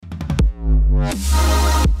Welcome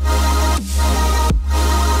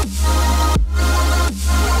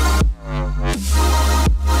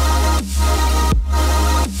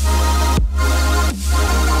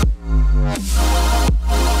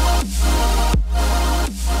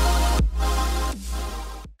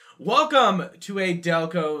to a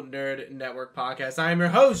Delco Nerd Network podcast. I am your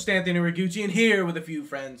host, Anthony Rigucci, and here with a few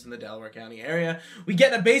friends in the Delaware County area. We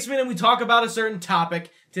get in a basement and we talk about a certain topic.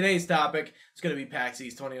 Today's topic is going to be PAX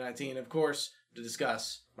East 2019, of course, to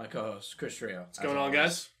discuss my co-host, Chris Trio. What's going on,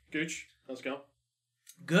 guys? Gooch, how's it going?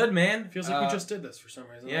 Good, man. Feels like we just did this for some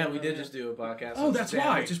reason. Yeah, we did just do a podcast. Oh, that's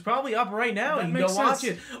why. Which is probably up right now. That You can makes go watch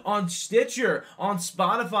sense. it on Stitcher, on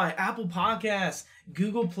Spotify, Apple Podcasts,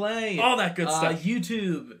 Google Play. All that good stuff.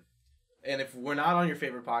 YouTube. And if we're not on your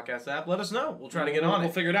favorite podcast app, let us know. We'll try to get on it.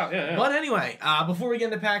 We'll figure it out, yeah. But anyway, before we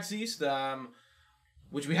get into PAX East,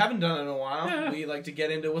 which we haven't done in a while, Yeah. we like to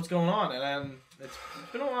get into what's going on. And it's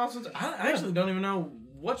been a while since... I actually don't even know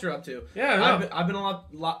what you're up to. Yeah, I know. I've been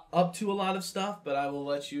up to a lot of stuff, but I will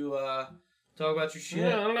let you talk about your shit.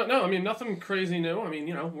 Yeah, I don't know. No, I mean, nothing crazy new. I mean,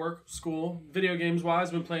 you know, work, school, video games-wise,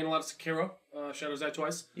 I've been playing a lot of Sekiro, Shadows Die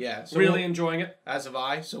Twice. Yeah. So really enjoying it. As have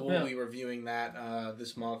I, so we'll be reviewing that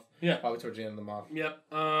this month. Yeah. Probably towards the end of the month. Yep.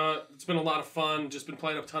 It's been a lot of fun. Just been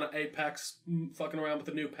playing a ton of Apex, fucking around with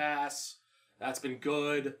the new pass. That's been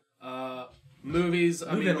good. Movies.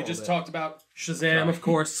 I mean, we just talked about Shazam, of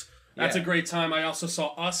course. That's a great time. I also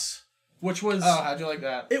saw Us, which was... Oh, how'd you like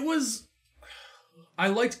that? It was... I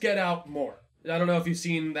liked Get Out more. I don't know if you've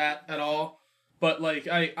seen that at all, but like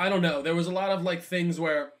I don't know. There was a lot of like things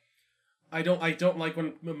where I don't like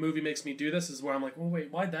when a movie makes me do this. Is where I'm like, oh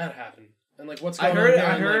wait, why'd that happen? And like, what's going on here?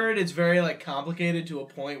 I heard it's very like complicated to a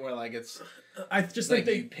point where like it's. I just like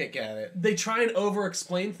think you pick at it. They try and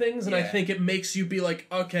over-explain things, and I think it makes you be like,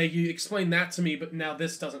 okay, you explain that to me, but now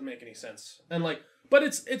this doesn't make any sense. And like, but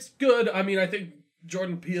it's good. I mean, I think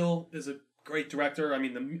Jordan Peele is a great director. I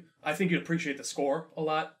mean, I think you'd appreciate the score a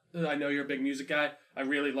lot. I know you're a big music guy. I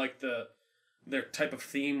really like their type of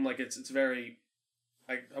theme. Like it's very,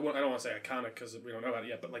 I don't want to say iconic because we don't know about it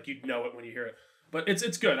yet, but like you'd know it when you hear it. But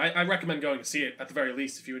it's good. I recommend going to see it at the very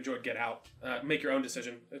least if you enjoyed Get Out. Make your own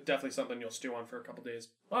decision. It's definitely something you'll stew on for a couple days.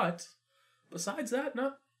 But besides that,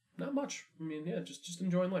 not much. I mean, yeah, just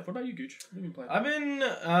enjoying life. What about you, Gooch? What have you been playing? I've been,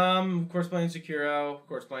 of course, playing Sekiro. Of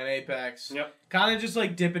course, playing Apex. Yep. Kind of just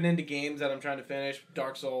like dipping into games that I'm trying to finish.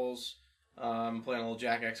 Dark Souls. Playing a little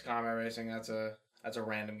Jack X Combat Racing. That's a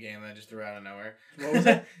random game that I just threw out of nowhere. What was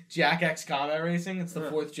it? Jack X Combat Racing. It's the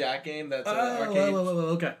fourth Jack game. That's an arcade.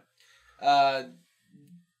 Okay.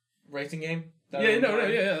 Racing game. Yeah,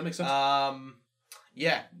 that makes sense.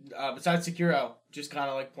 Besides Sekiro, just kind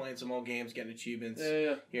of like playing some old games, getting achievements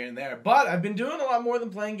Yeah. here and there. But I've been doing a lot more than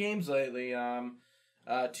playing games lately. So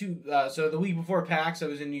the week before PAX, I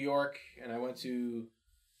was in New York and I went to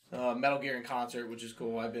Metal Gear in concert, which is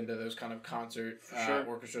cool. I've been to those kind of concert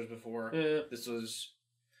orchestras before. Yeah. This was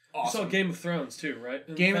awesome. You saw Game of Thrones too,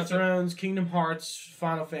 right? Game of Thrones, Kingdom Hearts,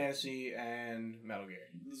 Final Fantasy, and Metal Gear.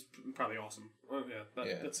 This is probably awesome. Oh,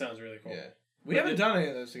 that sounds really cool. Yeah. We haven't done any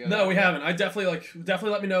of those together. No, we haven't. I definitely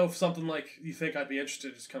let me know if something like you think I'd be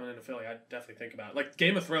interested in just coming into Philly. I'd definitely think about it. Like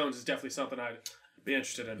Game of Thrones is definitely something I'd be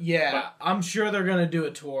interested in. Yeah, but, I'm sure they're gonna do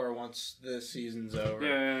a tour once the season's over.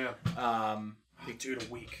 Yeah. They do it a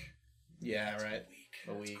week. Yeah, right. A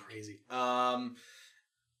That's week. crazy.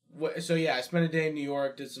 So yeah, I spent a day in New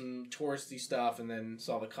York, did some touristy stuff, and then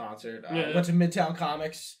saw the concert. Yeah. Went to Midtown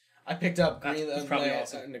Comics. I picked up That's probably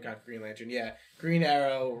awesome. Green Lantern. Yeah, Green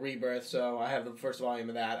Arrow Rebirth. So I have the first volume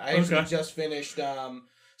of that. I actually just finished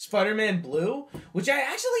Spider-Man Blue, which I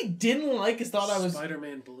actually didn't like.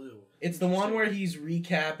 Spider-Man Blue. It's the one where he's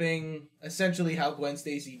recapping essentially how Gwen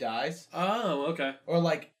Stacy dies. Oh, okay. Or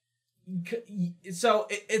like, so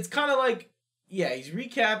it's kind of like, yeah, he's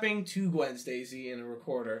recapping to Gwen Stacy in a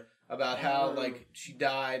recorder about how like she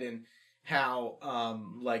died and how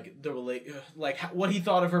like what he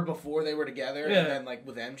thought of her before they were together, and then like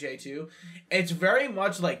with MJ too. It's very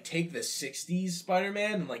much like take the 60s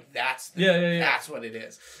Spider-Man and like that's what it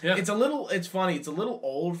is. Yeah. It's funny. It's a little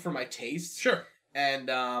old for my tastes. Sure. And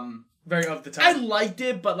very of the time. I liked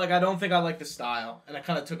it, but like I don't think I liked the style, and it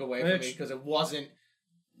kind of took away from me because it wasn't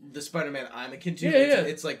the Spider-Man I'm akin to.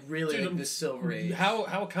 It's like really like the Silver Age. How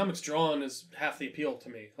a comic's drawn is half the appeal to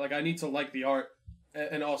me. Like I need to like the art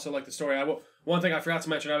and also like the story. One thing I forgot to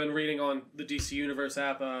mention, I've been reading on the DC Universe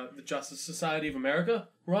app, the Justice Society of America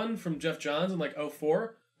run from Jeff Johns in like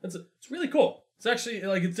 2004. It's really cool. It's actually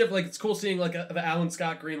like it's different. Like it's cool seeing like the Alan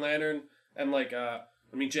Scott Green Lantern and like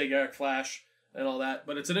Jay Garrick Flash and all that.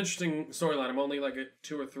 But it's an interesting storyline. I'm only like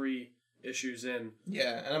 2 or 3 issues in.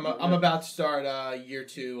 Yeah, and I'm about to start year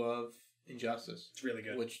 2 of Injustice. It's really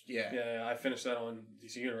good. Which, yeah. Yeah, I finished that on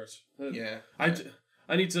DC Universe. Yeah.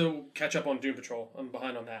 I need to catch up on Doom Patrol. I'm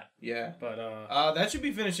behind on that. Yeah. But that should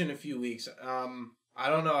be finished in a few weeks. I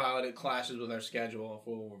don't know how it clashes with our schedule if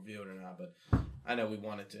we'll review it or not, but I know we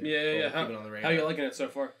wanted to. Yeah. Keep it on the radar. How are you liking it so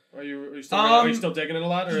far? Are you still digging it a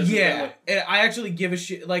lot? Or is yeah, I actually give a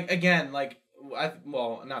shit. Like again,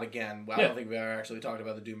 not again. I don't think we ever actually talked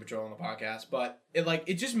about the Doom Patrol on the podcast, but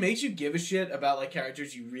it just makes you give a shit about like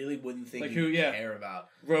characters you really wouldn't think care about.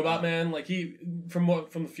 Robot Man, like from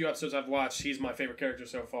the few episodes I've watched, he's my favorite character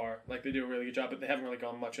so far. Like they do a really good job, but they haven't really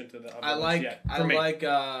gone much into the other ones yet. I like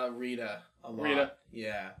Rita a lot. Rita,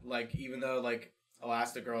 yeah, like even though like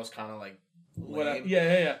Elastigirl's kind of like lame.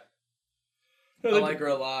 Yeah. I like her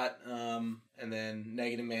a lot. And then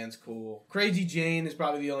Negative Man's cool. Crazy Jane is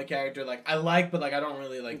probably the only character like I like, but like I don't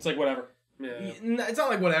really like. It's like whatever. Yeah. It's not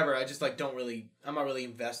like whatever. I just like don't really. I'm not really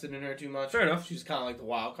invested in her too much. Fair enough. She's kind of like the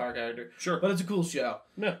wild card character. Sure. But it's a cool show.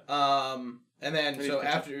 Yeah. And then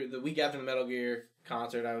after the week after the Metal Gear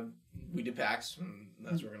concert, we did PAX. And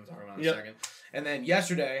that's what we're gonna talk about in a second. And then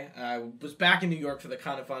yesterday, I was back in New York for the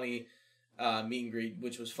Kind of Funny meet and greet,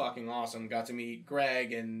 which was fucking awesome. Got to meet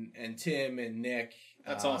Greg and Tim and Nick.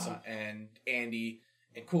 That's awesome. And Andy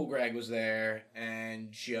and Cool Greg was there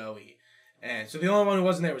and Joey. And so the only one who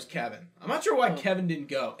wasn't there was Kevin. I'm not sure why Kevin didn't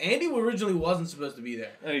go. Andy originally wasn't supposed to be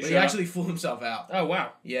there. But he actually flew himself out. Oh,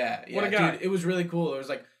 wow. Yeah. What a guy. Dude, it was really cool. There was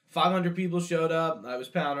like 500 people showed up. I was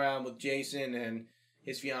pounding around with Jason and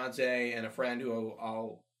his fiance and a friend who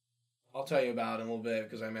I'll tell you about in a little bit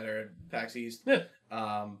because I met her at PAX East. Yeah.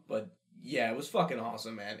 But yeah, it was fucking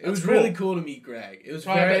awesome, man. It was really cool to meet Greg. It was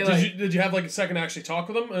very did you have like a second to actually talk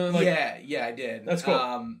with him? Yeah, I did. That's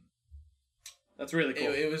cool. That's really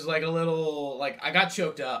cool. It was like a little like I got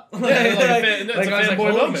choked up. It's a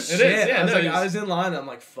fanboy moment. Shit. It is. Yeah, I was in line. And I'm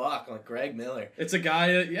like, fuck, like Greg Miller. It's a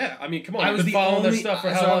guy. I mean, come on. I was following their stuff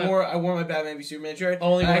for how long? I wore my Batman v Superman shirt.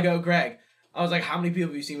 I go, Greg. I was like, how many people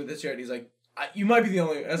have you seen with this shirt? He's like, you might be the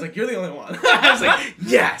only. I was like, you're the only one. I was like,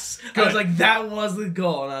 yes. Good. I was like, that was the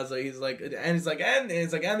goal. And I was like, and the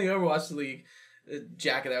Overwatch League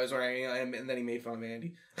jacket I was wearing, and then he made fun of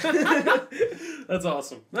Andy. That's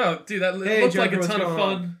awesome. No, dude, that looked like a ton of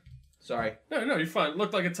fun. Sorry. No, you're fine. It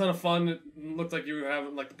looked like a ton of fun. It looked like you were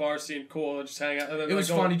having like the bar scene cool and just hang out. And then, it was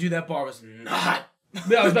funny, dude. That bar was not.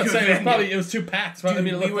 Yeah, I was about to say it was too packed. Dude, I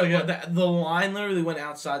mean, it looked like the line literally went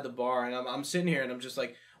outside the bar, and I'm sitting here and I'm just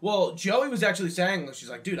like, well, Joey was actually saying, she's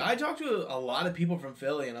like, dude, I talked to a lot of people from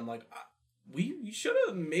Philly, and I'm like, you should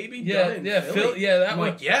have maybe done it in Philly. I'm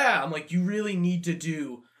like, you really need to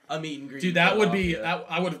do a meet and greet. Dude, that would be,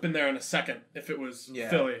 I would have been there in a second if it was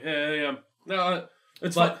Philly. Yeah. No,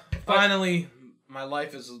 it's fun. Finally, my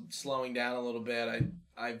life is slowing down a little bit.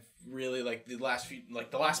 I've really the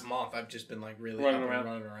last month I've just been like really running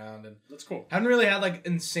around, and that's cool. Haven't really had like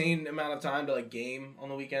insane amount of time to like game on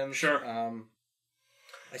the weekends. Sure.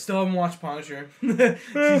 I still haven't watched Punisher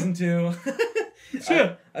season 2.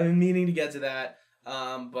 Sure. I've been meaning to get to that.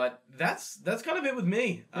 But that's kind of it with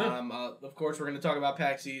me. Yeah. Of course, we're going to talk about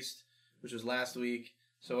PAX East, which was last week.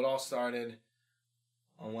 So it all started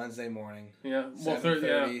on Wednesday morning. Yeah. Well,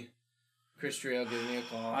 7:30. Chris Trio gives me a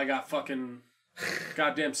call. I got fucking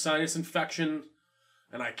goddamn sinus infection,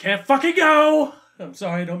 and I can't fucking go. I'm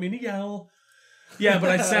sorry, I don't mean to yell. Yeah, but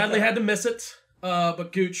I sadly had to miss it.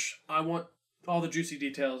 But Gooch, I want all the juicy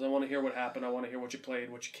details. I want to hear what happened. I want to hear what you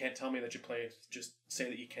played. What you can't tell me that you played. Just say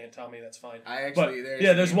that you can't tell me. That's fine.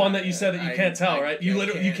 There's one that you said that you can't tell, right?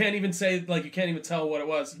 You can't even say you can't even tell what it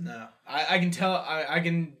was. No, I can tell. I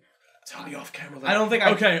can tell me off camera. I don't think.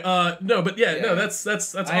 No, but no, that's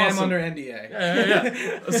awesome. I am under NDA.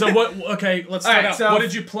 Yeah. So what? Okay, let's start out. So, what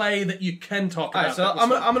did you play that you can talk about? So I'm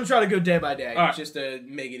gonna try to go day by day, just to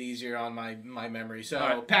make it easier on my memory.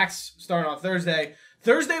 So PAX started on Thursday.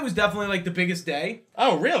 Thursday was definitely like the biggest day.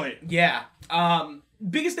 Oh, really? Yeah.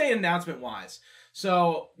 Biggest day announcement wise.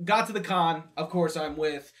 So got to the con. Of course, I'm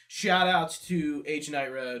with. Shout outs to H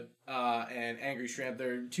Night Road and Angry Shrimp.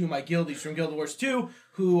 They're two of my guildies from Guild Wars 2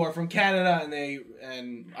 who are from Canada,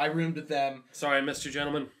 and I roomed with them. Sorry, I missed you,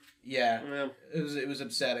 gentlemen. Yeah. It was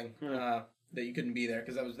upsetting. That you couldn't be there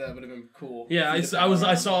because that would have been cool. Yeah, I saw you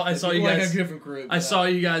guys like a different group. I saw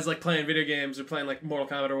you guys like playing video games or playing like Mortal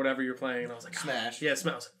Kombat or whatever you were playing, and I was like, Smash. Yeah,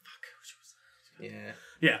 Smash. I was like, fuck.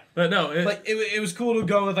 Yeah, but no, it was cool to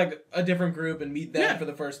go with like a different group and meet them for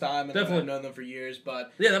the first time. And definitely. I've known them for years,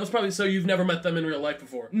 but yeah, that was probably so you've never met them in real life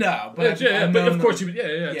before. No, but but of course you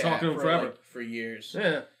talking to them forever for years.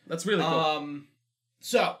 Yeah, that's really cool.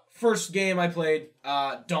 So, first game I played,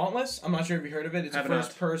 Dauntless. I'm not sure if you heard of it. It's Haven't a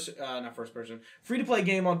not first person, free-to-play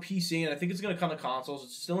game on PC, and I think it's going to come to consoles.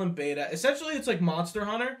 It's still in beta. Essentially, it's like Monster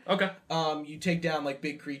Hunter. Okay. You take down, like,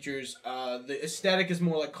 big creatures. The aesthetic is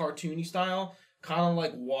more, like, cartoony style, kind of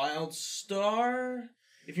like WildStar,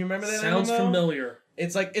 if you remember that. Sounds familiar.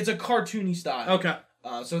 It's a cartoony style. Okay.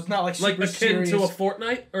 So it's not, like, super akin serious. to a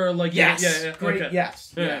Fortnite? Or, like... Yes. Yeah. Great, okay.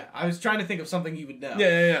 yes. Yeah. Yeah. I was trying to think of something you would know.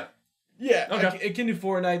 Yeah. Yeah, okay. It can do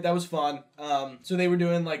Fortnite. That was fun. So they were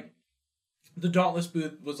doing, like, the Dauntless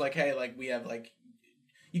booth was like, hey, like, we have, like,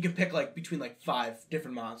 you can pick, like, between, like, 5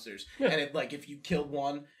 different monsters. Yeah. And, it, like, if you killed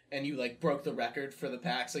one and you, like, broke the record for the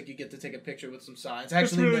packs, like, you get to take a picture with some signs. I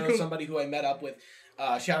actually know somebody who I met up with.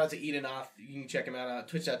 Shout out to Edenoth. You can check him out on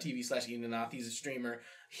twitch.tv/Edenoth. He's a streamer.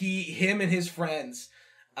 Him and his friends,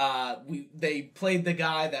 they played the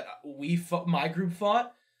guy that my group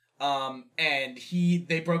fought. And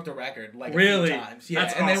they broke the record like a few times. Yeah,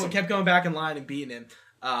 That's and awesome. they kept going back in line and beating him.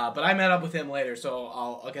 But I met up with him later, so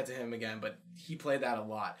I'll get to him again. But he played that a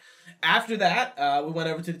lot. After that, we went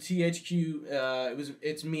over to the THQ.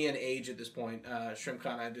 It's me and Age at this point. Shrimp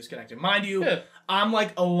kind of disconnected. Mind you, I'm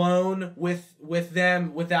like alone with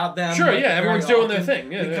them, without them. Sure, like, yeah, everyone's doing their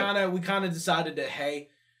thing. Yeah, we kind of decided to, hey,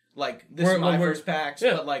 like this is my first PAX,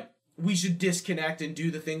 but like. We should disconnect and do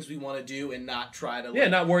the things we want to do and not try to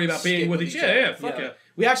not worry about being with each other. Fuck yeah.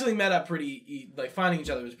 We actually met up pretty, like, finding each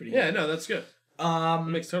other was pretty easy. No, that's good.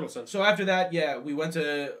 Makes total sense. So after that, I went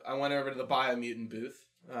over to the Biomutant booth.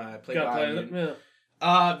 I played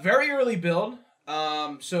Biomutant. Very early build.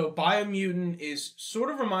 So Biomutant sort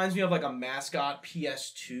of reminds me of like a mascot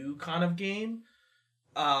PS2 kind of game.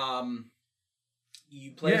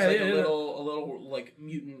 You play a little like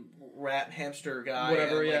mutant rat hamster guy.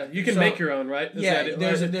 Whatever, and, like, you can make your own, right?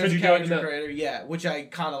 There's a character creator, which I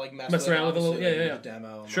kind of like mess around with a little, the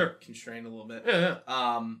demo. Sure. Like, constrained a little bit. Yeah.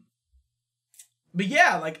 But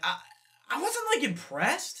yeah, like I wasn't like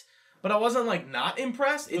impressed, but I wasn't like not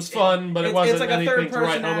impressed. It was fun, but it wasn't It's like a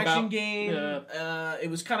third-person action action game. Yeah. It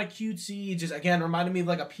was kind of cutesy. It just again reminded me of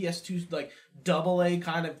like a PS2 like AA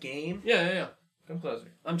kind of game. Yeah. Come closer.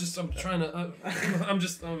 I'm trying to. I'm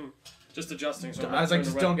just adjusting. So I was like,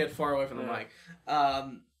 just don't get far away from the mic.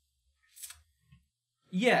 I'm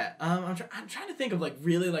trying to think of like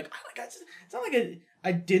really like it's not like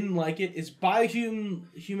I didn't like it. It's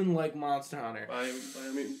Biohuman like Monster Hunter.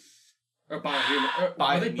 Biomutant or Biohuman?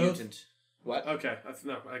 Biomutant. What? Okay,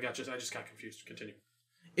 no, I got you. I just got confused. Continue.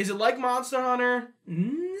 Is it like Monster Hunter?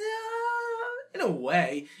 No. In a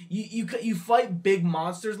way, you fight big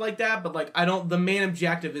monsters like that, but like the main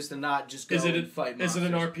objective is to not just go and fight monsters. Is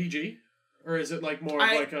it an RPG? Or is it like more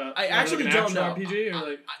I actually don't know. RPG or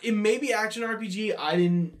like it may be action RPG. I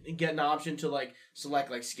didn't get an option to like select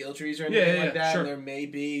like skill trees or anything like that. Sure. And there may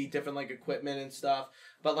be different like equipment and stuff.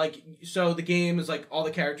 But like so the game is like all the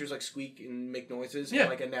characters like squeak and make noises. Yeah. And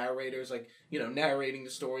like a narrator is like, narrating the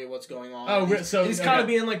story of what's going on. Oh, so it's kind of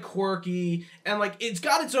being like quirky and like it's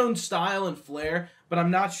got its own style and flair, but I'm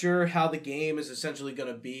not sure how the game is essentially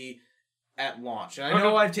gonna be at launch. And I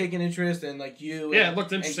know I've taken interest in like you it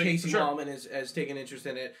looked interesting, and Casey Wallman has taken interest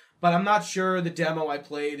in it, but I'm not sure the demo I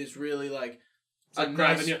played is really like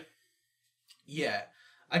grabbing you. Yeah.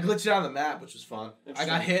 I glitched out on the map, which was fun. I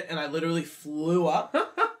got hit and I literally flew up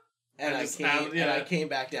and I came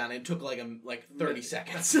back down. It took like 30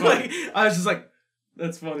 seconds. Like I was just like,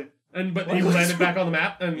 that's funny. But you landed back on the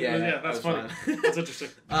map and that's funny. That's interesting.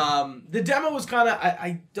 The demo was kind of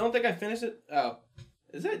I don't think I finished it. Oh.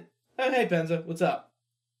 Is it? Oh, hey, Penza. What's up?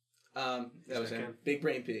 That was him. Big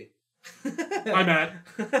Brain P. My bad.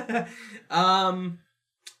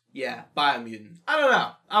 Yeah, Biomutant. I don't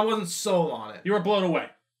know. I wasn't sold on it. You were blown away.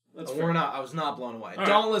 I was not blown away. All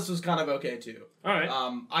Dauntless was kind of okay too. All right.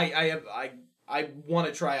 I want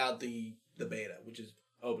to try out the beta, which is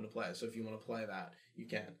open to play. So if you want to play that, you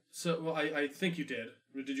can. So I think you did.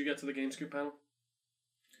 Did you get to the GameScoop panel?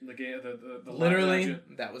 The game, the literally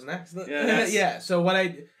that was next. Yeah. Yeah. So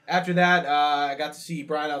after that, I got to see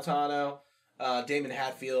Brian Altano, Damon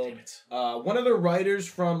Hatfield, one of the writers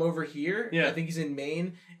from over here. Yeah. I think he's in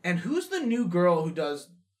Maine. And who's the new girl who does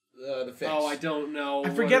the fix? Oh, I don't know. I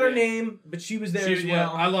forget her name, but she was there as well. Yeah,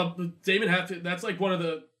 I love Damon Hatfield. That's like one of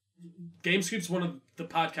the GameScoop's one of the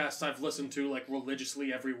podcasts I've listened to like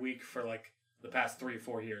religiously every week for like the past 3 or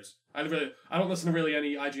 4 years. I don't listen to really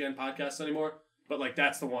any IGN podcasts anymore. But, like,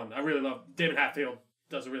 that's the one. I really love... David Hatfield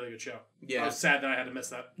does a really good show. Yeah. I was sad that I had to miss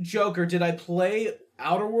that. Joker, did I play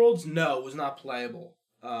Outer Worlds? No, it was not playable.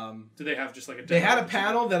 Did they have just, like, a... They had a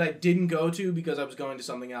panel that I didn't go to because I was going to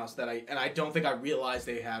something else and I don't think I realized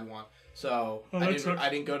they had one. So, I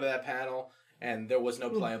didn't go to that panel, and there was no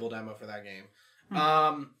playable demo for that game.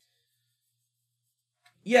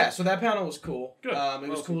 Yeah, so that panel was cool. Good. It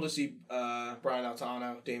was cool to see Brian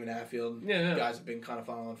Altano, Damon Hatfield. Yeah. Guys have been kind of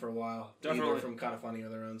following for a while. Definitely. Either from Kind of Funny or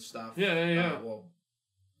their own stuff. Yeah. Well,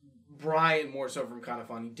 Brian more so from Kind of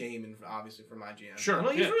Funny. Damon, obviously, from IGN. Sure.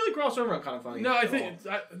 Well, he's really crossed over on Kind of Funny. No, I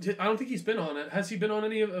don't think he's been on it. Has he been on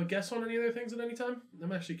any guest on any other things at any time?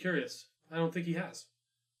 I'm actually curious. I don't think he has.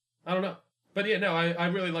 I don't know. But yeah, no, I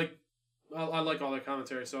really like. I like all their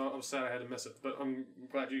commentary, so I was sad I had to miss it. But I'm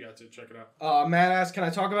glad you got to check it out. Matt asked, "Can I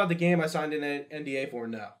talk about the game I signed an NDA for?"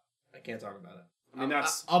 No, I can't talk about it. I mean,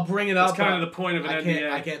 I'll bring it up. That's kind of the point of an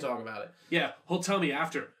NDA. I can't talk about it. Yeah, he'll tell me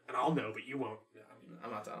after, and I'll know, but you won't. I'm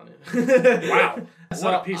not telling you. Wow,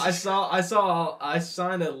 what a piece of I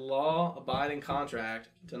signed a law-abiding contract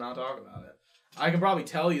to not talk about it. I can probably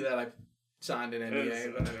tell you that I signed an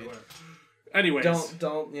NDA, but I mean, anyways,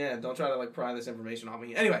 don't try to like pry this information off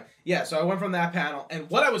me. Anyway, yeah, so I went from that panel, and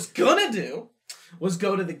what I was gonna do was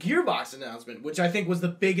go to the Gearbox announcement, which I think was the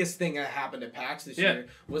biggest thing that happened at PAX this year,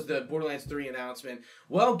 was the Borderlands 3 announcement.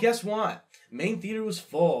 Well, guess what? Main theater was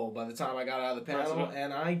full by the time I got out of the panel,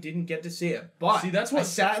 and I didn't get to see it. But I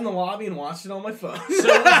sat in the lobby and watched it on my phone.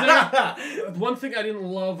 So one thing I didn't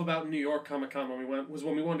love about New York Comic Con when we went was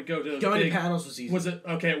when we wanted to go to going to panels was easy. Was it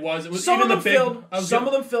okay? It was some even of them the big. Some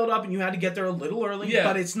of them filled up, and you had to get there a little early. Yeah.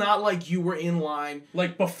 But it's not like you were in line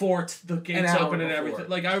like before the gates open and everything. before.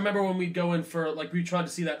 Like I remember when we'd go in for like we tried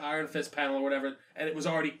to see that Iron Fist panel or whatever, and it was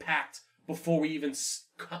already packed before we even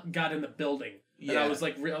got in the building. And I was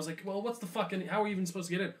like, well, what's the fucking? How are we even supposed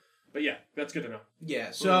to get in? But yeah, that's good to know. Yeah.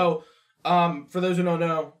 So, for those who don't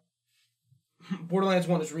know, Borderlands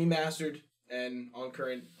 1 is remastered and on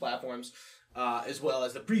current platforms, as well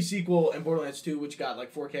as the pre-sequel and Borderlands 2, which got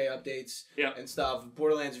like 4K updates and stuff.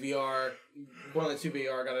 Borderlands 2 VR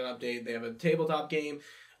got an update. They have a tabletop game.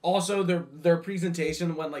 Also, their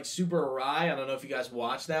presentation went like super awry. I don't know if you guys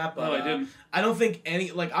watched that, but no, I didn't. I don't think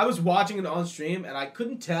I was watching it on stream and I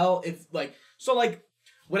couldn't tell if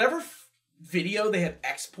whatever video they had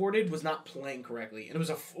exported was not playing correctly, and it was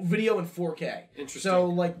a video in 4K. Interesting. So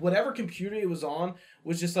like whatever computer it was on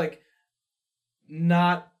was just like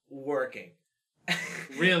not working.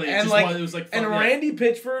 Really? And it was like fun, Randy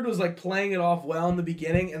Pitchford was like playing it off well in the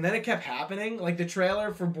beginning, and then it kept happening. Like the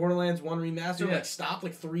trailer for Borderlands 1 Remastered like stopped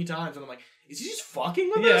like 3 times, and I'm like, is he just fucking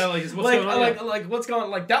with us? Yeah, like what's going on? Like what's going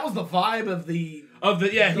on? Like that was the vibe of the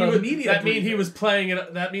media. That means he was playing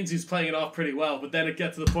it. That means he's playing it off pretty well. But then it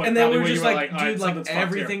gets to the point, and then we're where just like, dude, like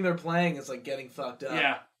everything they're playing is like getting fucked up.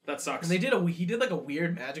 Yeah, that sucks. And he did like a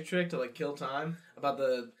weird magic trick to like kill time about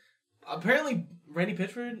the. Apparently, Randy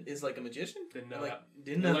Pitchford is like a magician. Didn't know that.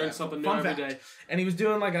 Didn't know learn that. something new Fun every fact. day. And he was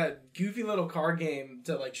doing like a goofy little card game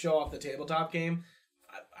to like show off the tabletop game.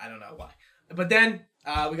 I don't know why. But then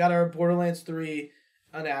we got our Borderlands 3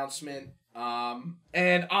 announcement.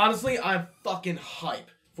 And honestly, I'm fucking hype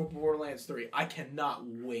for Borderlands 3. I cannot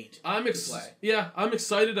wait to play. Yeah, I'm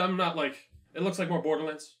excited. I'm not like... It looks like more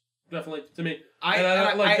Borderlands. Definitely, to me. I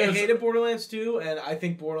hated Borderlands 2, and I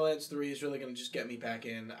think Borderlands 3 is really going to just get me back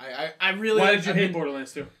in. I really... Why did you hate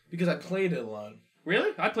Borderlands 2? Because I played it alone.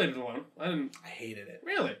 Really? I played it alone. I hated it.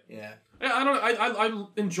 Really? Yeah. I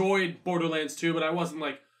enjoyed Borderlands 2, but I wasn't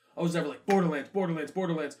like... I was never like,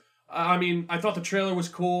 Borderlands. I mean, I thought the trailer was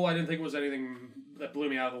cool. I didn't think it was anything that blew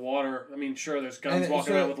me out of the water. I mean, sure, there's guns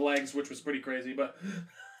walking around with legs, which was pretty crazy, but...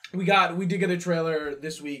 We did get a trailer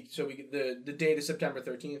this week, so the date is September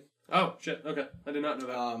 13th. Oh, shit. Okay. I did not know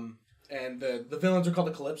that. And the villains are called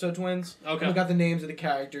the Calypso Twins. Okay. And we got the names of the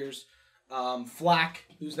characters. Flack,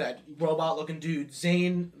 who's that robot-looking dude.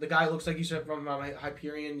 Zane, the guy looks like he's from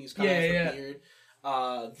Hyperion. He's kind of has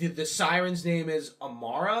a beard. The siren's name is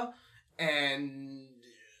Amara. And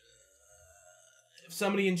if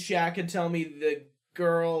somebody in chat could tell me the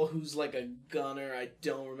girl who's like a gunner, I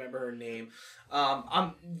don't remember her name.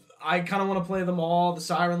 I kind of want to play them all. The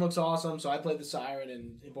Siren looks awesome, so I played the Siren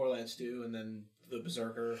in Borderlands 2, and then the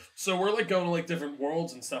Berserker. So we're like going to like different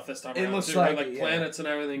worlds and stuff this time around. It looks too, like right? Planets and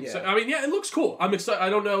everything. Yeah. So I mean, yeah, it looks cool. I'm excited. I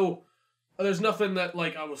don't know. There's nothing that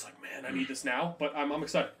like I was like, man, I need this now. But I'm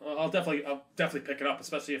excited. I'll definitely pick it up,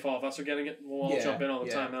 especially if all of us are getting it. We'll all jump in all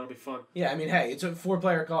the time. That'll be fun. Yeah, I mean, hey, it's a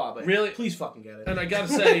 4-player co-op. But really, please fucking get it. And I gotta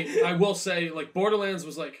say, I will say, like Borderlands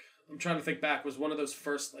was like, I'm trying to think back, was one of those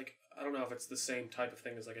first like, I don't know if it's the same type of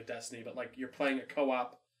thing as like a Destiny, but like you're playing a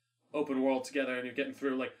co-op open world together and you're getting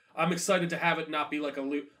through. Like I'm excited to have it not be like a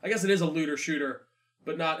loot. I guess it is a looter shooter,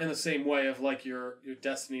 but not in the same way of like your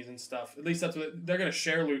Destinies and stuff. At least that's what they're gonna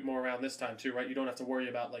share loot more around this time too, right? You don't have to worry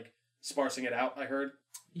about like sparsing it out. I heard.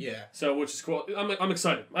 Yeah. So which is cool. I'm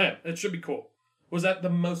excited. I am. It should be cool. Was that the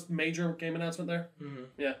most major game announcement there? Mm-hmm.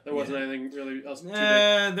 Yeah, there wasn't anything really else too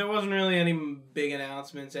big. There wasn't really any big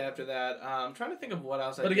announcements after that. I'm trying to think of what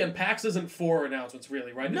else. But again, PAX isn't for announcements,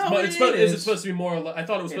 really, right? No, is it supposed to be more? I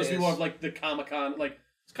thought it was supposed to be more of like the Comic-Con, like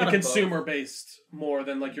it's kind of consumer based more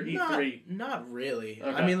than like your E3. Not really.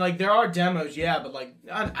 Okay. I mean, like there are demos, yeah, but like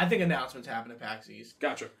I think announcements happen at PAX East.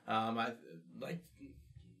 Gotcha. I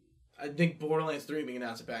think Borderlands 3 being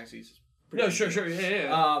announced at PAX East. No, sure,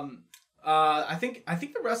 yeah. I think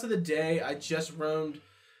the rest of the day I just roamed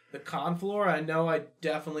the con floor. I know I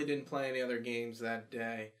definitely didn't play any other games that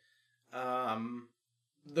day.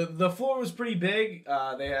 The floor was pretty big.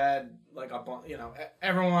 They had like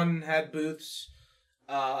everyone had booths.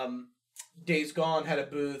 Days Gone had a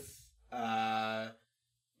booth.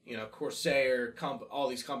 Corsair, all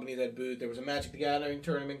these companies had booth. There was a Magic the Gathering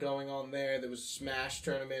tournament going on there. There was a Smash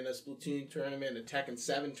tournament, a Splatoon tournament, a Tekken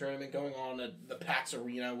 7 tournament going on at the PAX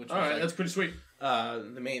Arena, which was that's pretty sweet.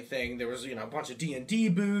 The main thing. There was a bunch of D&D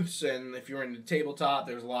booths, and if you were into tabletop,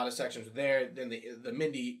 there was a lot of sections there. Then the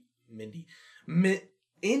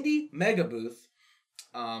Indie Mega booth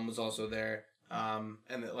was also there. And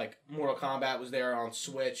Mortal Kombat was there on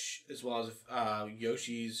Switch, as well as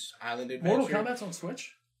Yoshi's Island Adventure. Mortal Kombat's on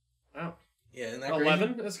Switch? Wow. Yeah, isn't that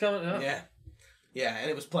 11 crazy? is coming out? Yeah, and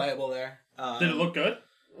it was playable there. Did it look good?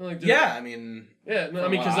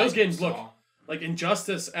 Because those games look like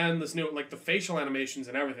Injustice and this new the facial animations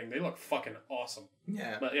and everything. They look fucking awesome.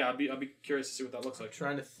 Yeah, but yeah, I'd be curious to see what that looks like. I'm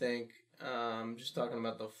trying to think. Just talking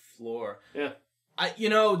about the floor. Yeah,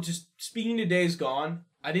 just speaking to Days Gone,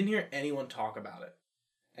 I didn't hear anyone talk about it,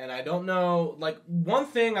 and I don't know. One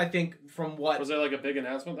thing I think from what was there a big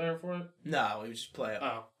announcement there for it? No, it was just playable.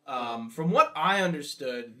 Oh. From what I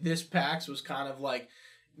understood, this PAX was kind of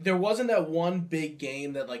there wasn't that one big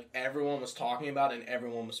game that everyone was talking about and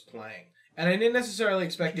everyone was playing. And I didn't necessarily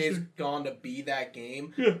expect Days Gone to be that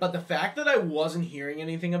game, but the fact that I wasn't hearing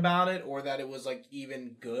anything about it or that it was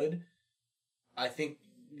even good, I think.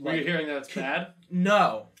 Were you hearing that it's bad?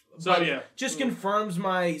 No. So yeah, just confirms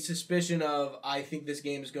my suspicion of I think this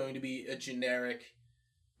game is going to be a generic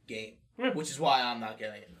game. Which is why I'm not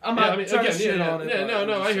getting it. I'm not trying to shit on it. Yeah,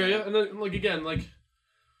 no, I hear you. And then,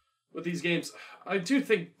 with these games, I do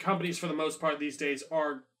think companies, for the most part these days,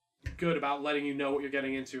 are good about letting you know what you're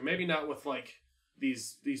getting into. Maybe not with,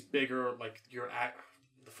 these bigger,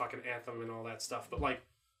 the fucking Anthem and all that stuff, but,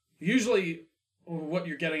 usually what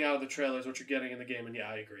you're getting out of the trailer is what you're getting in the game, and yeah,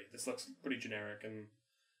 I agree. This looks pretty generic, and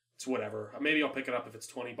it's whatever. Maybe I'll pick it up if it's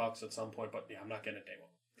 $20 at some point, but yeah, I'm not getting it day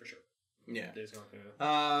one, for sure. Yeah. Days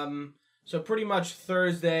Gone. So pretty much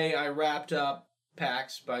Thursday, I wrapped up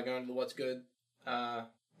PAX by going to the What's Good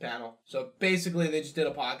panel. So basically, they just did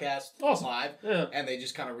a podcast live, and they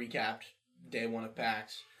just kind of recapped day one of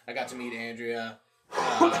PAX. I got to meet Andrea,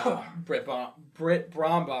 Britt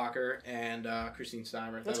Brombacher, and Christine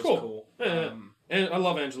Steimer. That's cool. Yeah. And I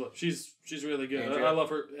love Angela. She's really good. I love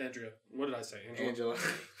her. Andrea. What did I say? Angela.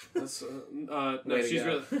 That's, no, she's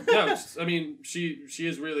really. No, I mean she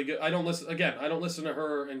is really good. I don't listen to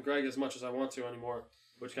her and Greg as much as I want to anymore,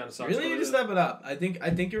 which kind of sucks. Really, you need to step it up. I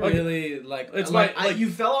think you're really you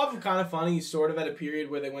fell off of Kind of Funny sort of at a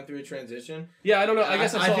period where they went through a transition. Yeah, I don't know. I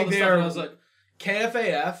guess I think they are. I was like,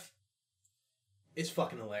 KFAF. It's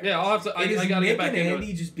fucking hilarious. Yeah, I'll have to. I gotta Nick get back and into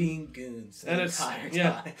Andy it. just being goons. And it's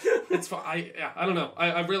it's fun. I don't know.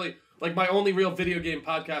 I really my only real video game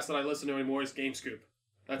podcast that I listen to anymore is Game Scoop.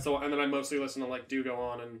 That's the one, and then I mostly listen to Do Go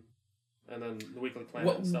On and then the Weekly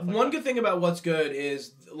Planet and stuff like that. One good thing about What's Good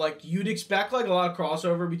is you'd expect a lot of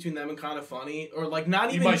crossover between them and Kind of Funny, or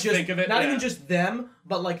not even just them,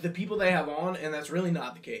 but the people they have on, and that's really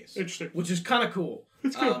not the case. Interesting. Which is kind of cool.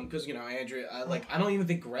 It's cool. Because Andrea, I don't even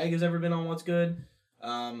think Greg has ever been on What's Good.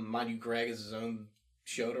 Mind you, Greg has his own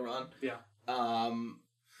show to run. Yeah.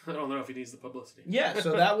 I don't know if he needs the publicity. Yeah.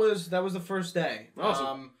 So that was the first day.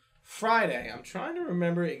 Awesome. Friday. I'm trying to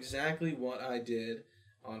remember exactly what I did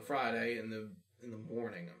on Friday in the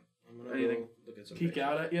morning. I'm gonna go look at some. Peek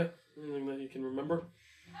out at you. Anything that you can remember?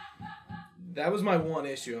 That was my one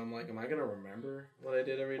issue. I'm am I gonna remember what I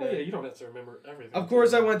did every day? Oh, yeah, you don't have to remember everything. Of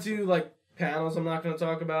course, I went to panels. I'm not gonna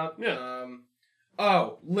talk about. Yeah.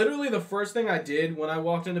 Literally the first thing I did when I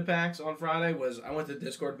walked into PAX on Friday was I went to the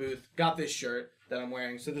Discord booth, got this shirt that I'm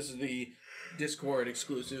wearing. So this is the Discord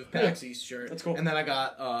exclusive PAX East shirt. That's cool. And then I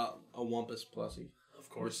got a Wumpus plushie. Of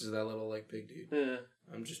course. Which is that little big dude. Yeah.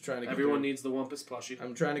 I'm just trying to. Everyone needs the Wumpus plushie.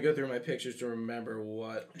 I'm trying to go through my pictures to remember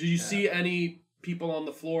what. Did you see any people on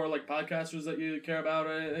the floor, podcasters that you care about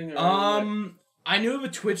or anything? I knew of a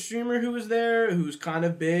Twitch streamer who was there, who's kind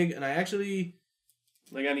of big, and I actually.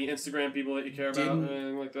 Any Instagram people that you care about or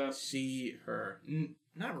anything like that? See her.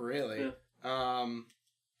 Not really. Yeah.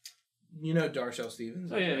 You know Darshell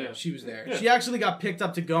Stevens. Oh, yeah. She was there. Yeah. She actually got picked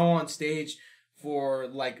up to go on stage for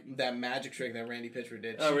like that magic trick that Randy Pitchford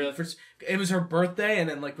did. Oh, really? It was her birthday, and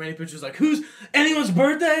then like Randy Pitchford was like, "Who's anyone's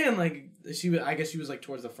birthday?" And like I guess she was like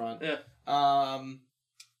towards the front. Yeah.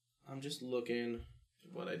 I'm just looking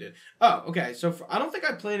at what I did. Oh, okay. So I don't think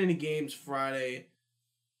I played any games Friday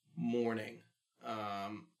morning.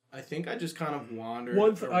 I think I just kind of wandered.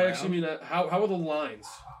 I actually mean that. How are the lines?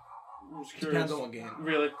 I was curious. Depends on what game.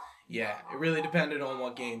 Really? Yeah, it really depended on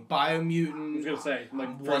what game. I was Biomutant gonna say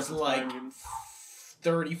like was like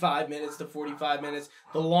 35 minutes to 45 minutes.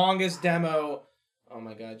 The longest demo. Oh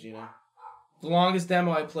my God, Gina. The longest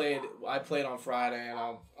demo I played on Friday, and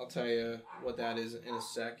I'll tell you what that is in a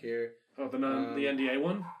sec here. Oh, the NDA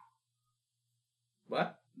one.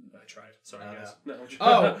 What? I tried. Sorry, guys. No.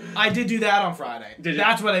 Oh, I did do that on Friday. Did you?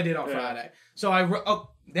 That's what I did on Friday. So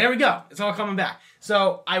there we go. It's all coming back.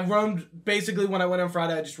 So I roamed, basically when I went on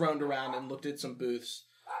Friday, I just roamed around and looked at some booths.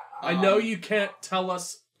 I know you can't tell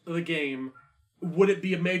us the game. Would it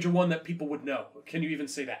be a major one that people would know? Can you even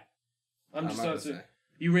say that? I'm just not gonna say.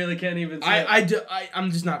 You really can't even say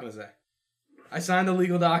I'm just not going to say. I signed a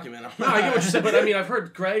legal document. No, I get what you said, but I mean, I've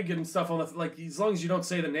heard Greg and stuff on the, like, as long as you don't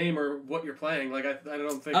say the name or what you're playing, like, I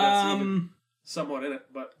don't think that's even somewhat in it,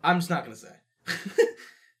 but... I'm just not going to say.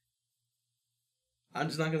 I'm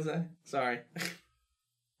just not going to say. Sorry.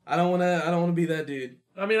 I don't want to be that dude.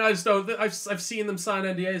 I mean, I just don't, I've seen them sign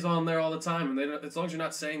NDAs on there all the time, and they don't, as long as you're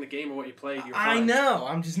not saying the game or what you played, you're fine. I know.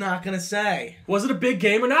 I'm just not going to say. Was it a big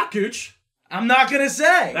game or not, Gooch? I'm not going to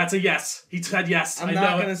say. That's a yes. He said yes. I'm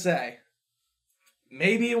not going to say.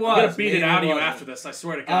 Maybe it was. I'm going to beat it out of you after this, I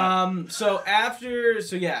swear to God. So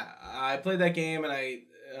yeah, I played that game,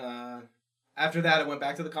 and after that, I went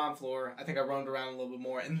back to the con floor. I think I roamed around a little bit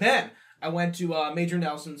more, and then I went to Major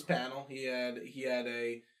Nelson's panel. He had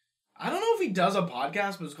a, I don't know if he does a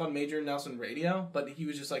podcast, but it's called Major Nelson Radio, but he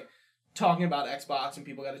was just like talking about Xbox, and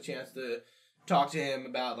people got a chance to talk to him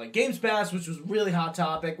about like Games Pass, which was a really hot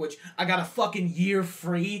topic, which I got a fucking year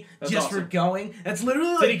free awesome. for going. That's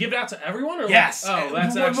literally like, did he give it out to everyone? Or yes. Like, oh,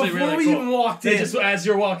 that's actually before really we cool. even walked in. Just, as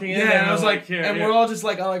you're walking in, yeah, and I was like, here, and here. we're all just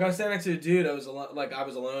like, I was standing next to a dude. I was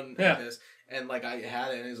alone Yeah. at this, and like I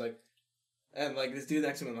had it, and he's like, and like this dude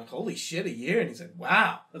next to me, I'm like, holy shit, a year, and he's like,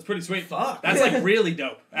 wow, that's pretty sweet. Fuck, that's like really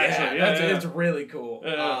dope. Actually, it's really cool.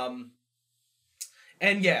 Yeah.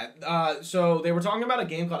 And so they were talking about a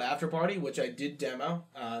game called After Party, which I did demo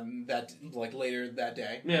that like later that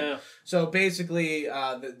day. Yeah. So basically,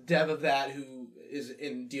 the dev of that who is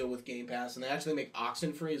in deal with Game Pass, and they actually make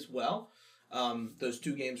Oxenfree as well. Those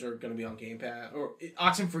two games are going to be on Game Pass, or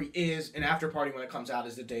Oxenfree is, and After Party when it comes out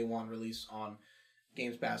is the day one release on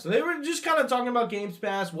Games Pass. So they were just kind of talking about Games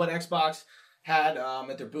Pass, what Xbox had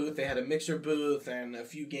at their booth. They had a Mixer booth and a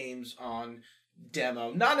few games on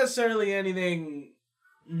demo. Not necessarily anything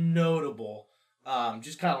notable,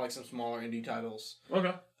 just kind of like some smaller indie titles.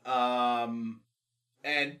 Okay.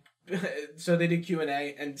 And so they did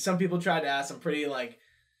Q&A, and some people tried to ask some pretty like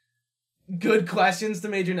good questions to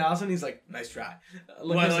Major Nelson. He's like, nice try.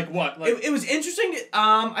 What? It was interesting.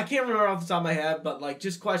 I can't remember off the top of my head, but like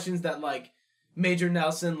just questions that like Major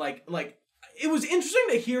Nelson like it was interesting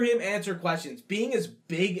to hear him answer questions. Being as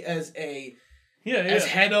big as as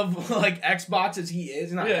head of like Xbox as he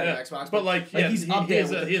is, not head of Xbox, but like he's up there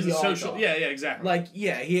with he has the a PR social, talk. exactly. Like he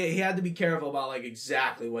had to be careful about like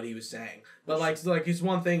exactly what he was saying. But like his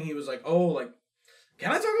one thing, he was like, oh, like,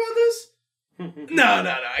 can I talk about this? No,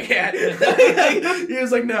 I can't. He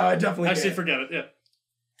was like, no, I definitely can't. Actually, forget it. Yeah.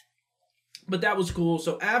 But that was cool.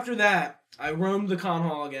 So after that, I roamed the con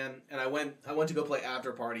hall again, and I went to go play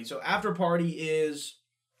After Party. So After Party is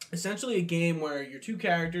essentially a game where you're two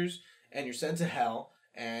characters and you're sent to hell,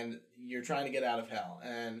 and you're trying to get out of hell.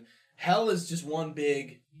 And hell is just one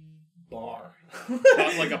big bar.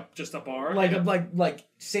 Just a bar? Like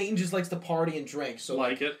Satan just likes to party and drink. So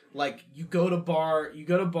like you go to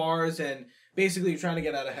bars, and basically you're trying to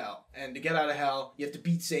get out of hell. And to get out of hell, you have to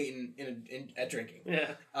beat Satan at drinking.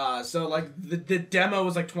 Yeah. So like the demo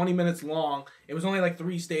was like 20 minutes long. It was only like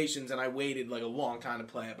 3 stations, and I waited like a long time to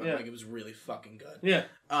play it, but like it was really fucking good. Yeah.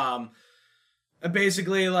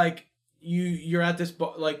 Basically like you're at this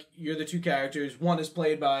like you're the two characters. One is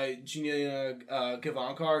played by Janina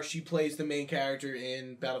Gavankar. She plays the main character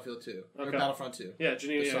in Battlefield 2 or Battlefront 2. Yeah,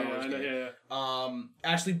 Janina. Yeah.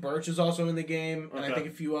 Ashley Birch is also in the game, and I think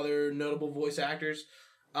a few other notable voice actors.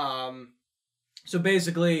 So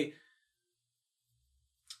basically,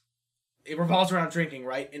 it revolves around drinking,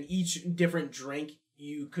 right? And each different drink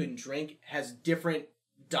you can drink has different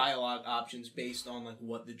dialogue options based on like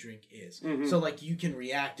what the drink is. Mm-hmm. So like you can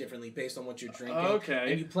react differently based on what you're drinking.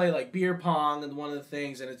 Okay. And you play like beer pong and one of the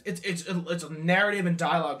things, and it's a narrative and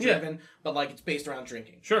dialogue driven, but like it's based around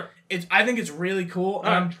drinking. Sure. I think it's really cool, and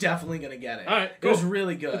I'm definitely gonna get it. All right. Cool. It was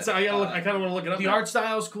really good. I kind of want to look it up. The art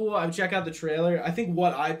style is cool. I would check out the trailer. I think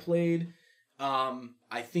what I played,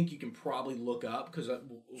 I think you can probably look up because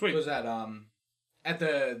at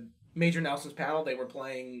the Major Nelson's panel, they were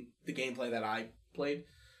playing the gameplay that I played,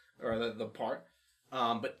 or the part.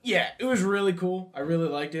 But yeah, it was really cool. I really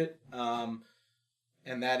liked it. And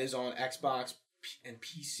that is on Xbox and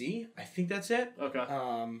PC. I think that's it. Okay.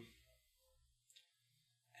 I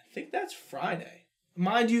think that's Friday.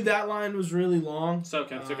 Mind you, that line was really long. So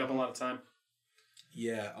okay, it took up a lot of time.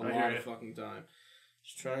 Yeah, a lot of fucking time.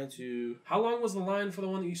 Just trying to... How long was the line for the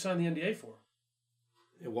one that you signed the NDA for?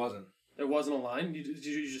 It wasn't. There wasn't a line? Did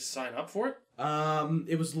you just sign up for it?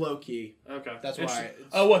 It was low key. Okay. That's why.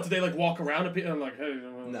 Oh, what? Did they like walk around and I'm like, hey.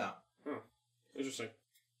 No. Oh, interesting.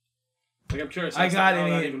 Like, I'm curious how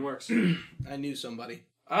that even works. I knew somebody.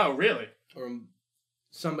 Oh, really? Or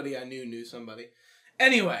somebody I knew somebody.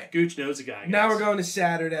 Anyway. Gooch knows a guy. Now we're going to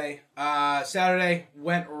Saturday. Saturday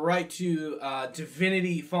went right to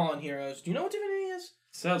Divinity Fallen Heroes. Do you know what Divinity is?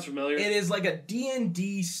 Sounds familiar. It is like a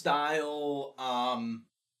D&D style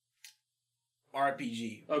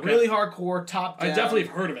RPG. Okay. Really hardcore, top down. I definitely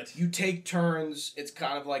have heard of it. You take turns. It's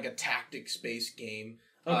kind of like a tactics-based game.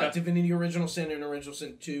 Okay. Divinity Original Sin and Original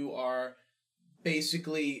Sin 2 are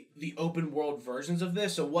basically the open world versions of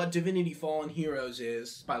this. So what Divinity Fallen Heroes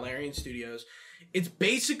is, by Larian Studios, it's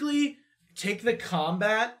basically take the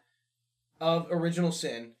combat of Original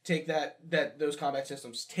Sin, take those combat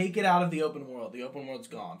systems, take it out of the open world. The open world's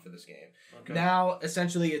gone for this game. Okay. Now,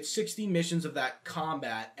 essentially, it's 60 missions of that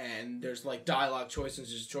combat, and there's like dialogue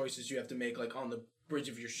choices you have to make like on the bridge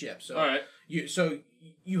of your ship. So all right.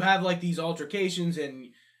 You have like these altercations, and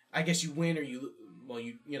I guess you win or you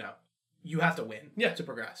have to win to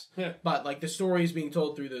progress. Yeah. But like the story is being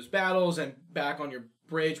told through those battles and back on your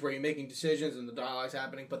bridge where you're making decisions and the dialogue's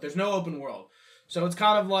happening, but there's no open world. So it's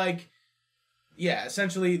kind of like,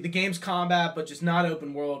 essentially the game's combat, but just not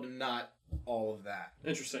open world and not all of that.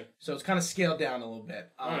 Interesting. So it's kind of scaled down a little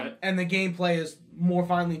bit. All right. And the gameplay is more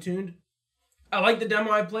finely tuned. I like the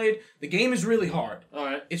demo I played. The game is really hard. All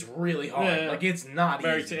right. It's really hard. Yeah. Like, it's not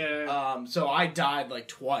easy. So I died, like,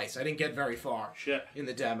 twice. I didn't get very far in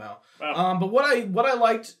the demo. Wow. But what I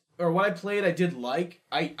liked, or what I played, I did like.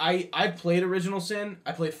 I played Original Sin.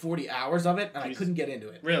 I played 40 hours of it, and I couldn't get into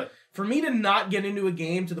it. Really? For me to not get into a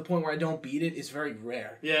game to the point where I don't beat it is very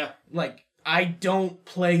rare. Yeah. Like, I don't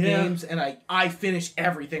play games, and I finish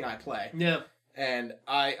everything I play. Yeah. And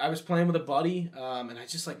I was playing with a buddy, and I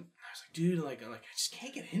was like, dude, like I just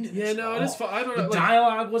can't get into this. Yeah, no, it is fun. I don't know. The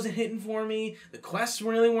dialogue wasn't hitting for me. The quests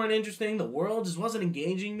really weren't interesting. The world just wasn't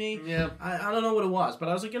engaging me. Yeah. I don't know what it was, but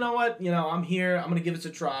I was like, you know what? I'm here. I'm going to give this a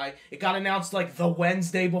try. It got announced like the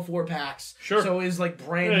Wednesday before PAX. Sure. So it was like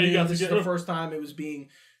brand new. This is the first time it was being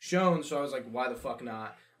shown, so I was like, why the fuck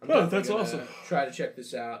not? That's awesome. Try to check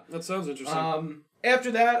this out. That sounds interesting.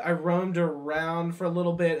 After that, I roamed around for a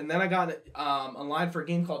little bit, and then I got online for a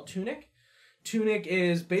game called Tunic. Tunic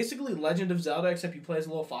is basically Legend of Zelda, except you play as a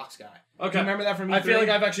little fox guy. Okay. Do you remember that from E3? I feel like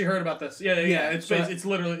I've actually heard about this. Yeah. It's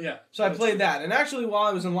literally, So I played that. And actually, while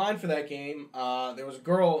I was in line for that game, there was a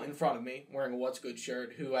girl in front of me wearing a What's Good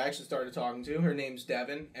shirt who I actually started talking to. Her name's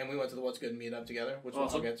Devin, and we went to the What's Good meetup together, which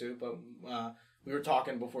we'll get to. But we were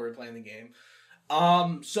talking before we were playing the game.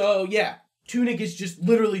 Tunic is just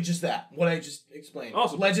literally just that, what I just explained.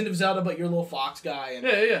 Awesome. Legend of Zelda, but you're a little fox guy. And,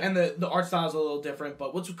 and the art style is a little different.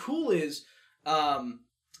 But what's cool is...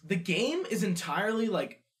 the game is entirely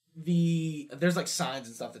like there's like signs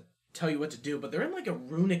and stuff that tell you what to do, but they're in like a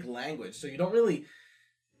runic language, so you don't really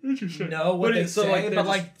know what they say. But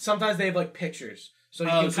like sometimes they have like pictures, so you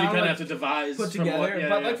can kind of have to devise put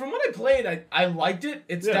together. Like from what I played, I liked it.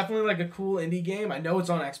 It's definitely like a cool indie game. I know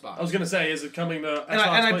it's on Xbox. I was gonna say, is it coming to Xbox? And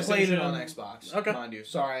I played it on Xbox. Okay, mind you.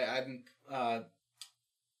 Sorry,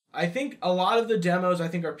 I think a lot of the demos, are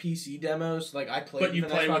PC demos. Like, I played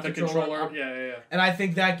with an Xbox controller. Yeah. And I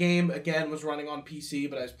think that game, again, was running on PC,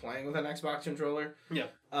 but I was playing with an Xbox controller. Yeah.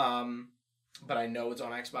 But I know it's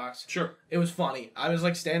on Xbox. Sure. It was funny. I was,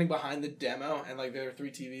 like, standing behind the demo, and, like, there were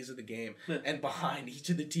 3 TVs of the game. And behind each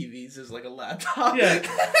of the TVs is, like, a laptop. Yeah.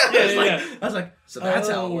 I was like, so that's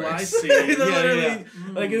how it works. I see.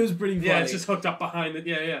 Like, it was pretty funny. Yeah, it's just hooked up behind it.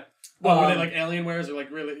 Yeah. What, were they like Alienwares or like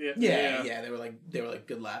really? Yeah. They were like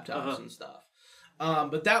good laptops and stuff.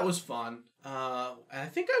 But that was fun. And I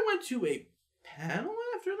think I went to a panel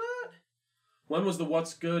after that. When was the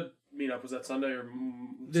What's Good meetup? Was that Sunday or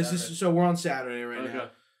Saturday? So we're on Saturday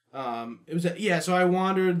right It was so I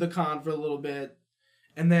wandered the con for a little bit,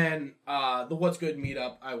 and then the What's Good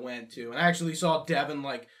meetup I went to, and I actually saw Devin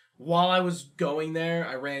like while I was going there.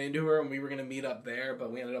 I ran into her, and we were gonna meet up there,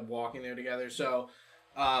 but we ended up walking there together. So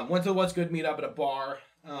went to the What's Good meetup at a bar.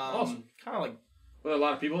 Awesome. Kind of like were there a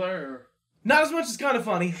lot of people there? Or? Not as much as Kind of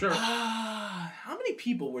Funny. Sure. How many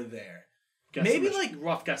people were there? Maybe like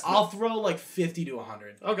rough guess. I'll throw like 50 to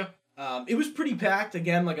 100. Okay. It was pretty packed.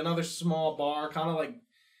 Again, like another small bar, kind of like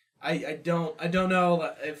I don't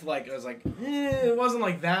know if like I was like it wasn't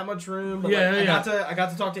like that much room. But I got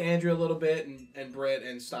to talk to Andrew a little bit and Britt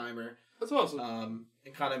and Steimer. That's awesome.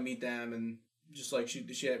 And kind of meet them and just like shoot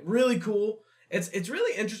the shit. Really cool. It's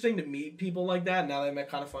really interesting to meet people like that. Now that I met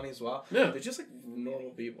Kind of Funny as well. Yeah, they're just like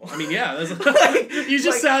normal people. I mean, yeah, you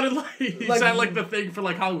just sounded like the thing for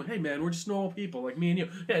like Hollywood. Hey man, we're just normal people like me and you.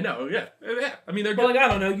 Yeah, no, yeah. I mean, they're good. But like I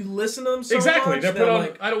don't know, you listen to them so exactly. much, They're put on.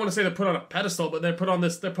 like, I don't want to say they're put on a pedestal, but they're put in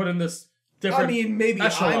this different. I mean, maybe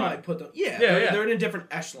echelon. I might put them. They're in a different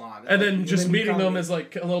echelon. And then just meeting them is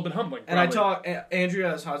like a little bit humbling. And I talked.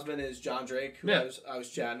 Andrea's husband is John Drake, who Yeah. I was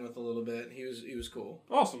chatting with a little bit. He was cool.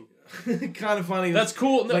 Awesome. Kind of funny. That's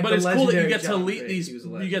cool. No, like but it's cool that you get John to meet Drake. these. He was a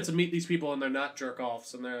You legend. get to meet these people, and they're not jerk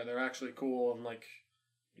offs, and they're actually cool, and like,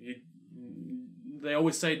 they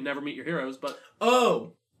always say never meet your heroes, but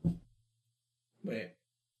wait.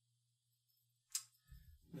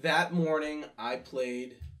 That morning I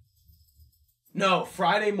played. No,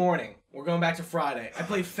 Friday morning. We're going back to Friday. I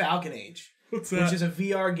played Falcon Age. What's Which is a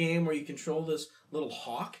VR game where you control this little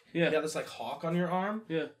hawk. Yeah. You got this like hawk on your arm.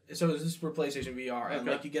 Yeah. So this is for PlayStation VR, and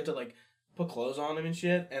Okay. like you get to like put clothes on him and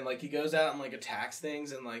shit, and like he goes out and like attacks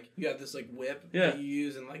things, and like you have this like whip that you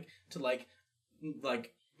use and like to like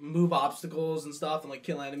move obstacles and stuff and like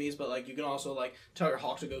kill enemies, but like you can also like tell your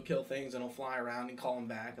hawk to go kill things and he'll fly around and call him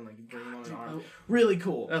back and like you bring him on an arm. Really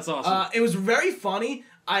cool. That's awesome. It was very funny.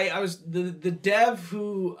 I was the dev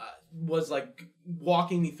who was like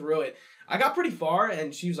walking me through it. I got pretty far,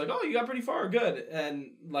 and she was like, "Oh, you got pretty far, good."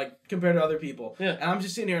 And like compared to other people, yeah. And I'm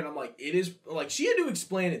just sitting here, and I'm like, "It is like she had to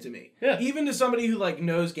explain it to me, yeah. Even to somebody who like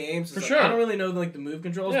knows games. For like, sure, I don't really know like the move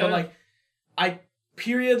controls, yeah, but yeah.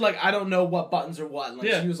 like I don't know what buttons are what.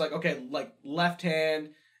 Like she was like, okay, like left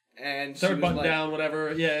hand." And third button like, down,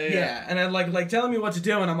 whatever. Yeah. And then like telling me what to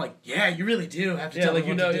do, and I'm like, yeah, you really do have to tell me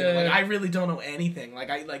what to do. Yeah. Like I really don't know anything. Like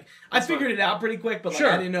I figured it out pretty quick, but like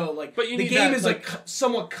I didn't know like. But you the need game that, is like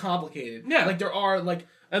somewhat complicated. Yeah. Like there are like.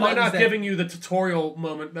 And they're not giving you the tutorial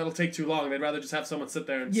moment that'll take too long. They'd rather just have someone sit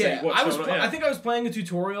there and say what's going on. I think I was playing a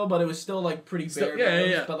tutorial, but it was still like pretty bare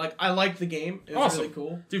bones. But like I liked the game. It was really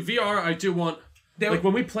cool. Dude, VR, I do want. Like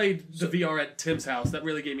when we played the VR at Tim's house, that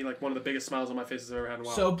really gave me like one of the biggest smiles on my face I've ever had in a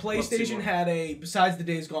while. So PlayStation had besides the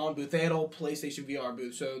Days Gone booth, they had a whole PlayStation VR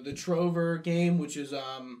booth. So the Trover game, which is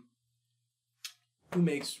who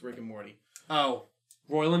makes Rick and Morty? Oh,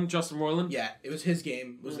 Roiland, Justin Roiland. Yeah, it was his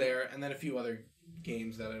game was there, and then a few other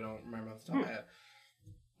games that I don't remember off the top of my head.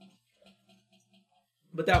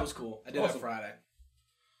 But that was cool. I did that Friday,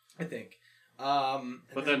 I think.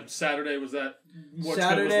 But then Saturday was that.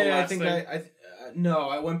 Saturday, I think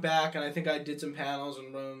I went back and I think I did some panels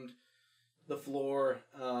and roamed the floor.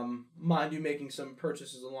 Mind you, making some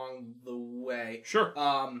purchases along the way. Sure.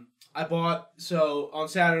 On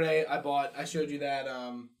Saturday I showed you that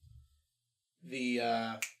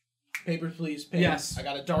the Papers, Please pin. Yes. I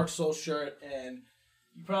got a Dark Souls shirt, and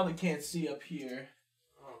you probably can't see up here.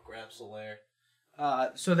 Oh, grab Solaire.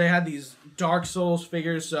 So they had these Dark Souls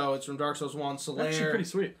figures. So it's from Dark Souls 1, Solaire, actually pretty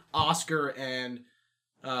sweet. Oscar, and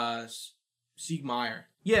Siegmeyer.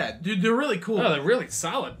 Yeah, dude, they're really cool. Oh, they're really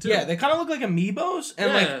solid too. Yeah, they kind of look like amiibos,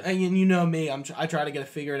 and and you know me, I try to get a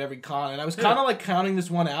figure at every con, and I was kind of like counting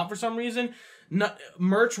this one out for some reason.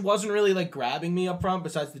 Merch wasn't really like grabbing me up front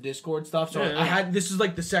besides the Discord stuff. So I had this is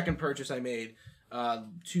like the second purchase I made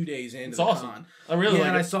 2 days into the con. I really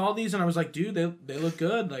like it. I saw these and I was like, dude, they look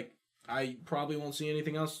good. Like I probably won't see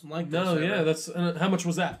anything else like this. No, yeah, that's how much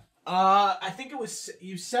was that? I think it was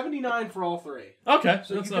 $79 for all three. Okay,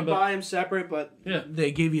 so you could buy them separate, but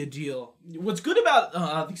they gave you a deal. What's good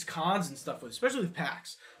about these cons and stuff, especially with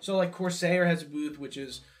PAX, so like Corsair has a booth, which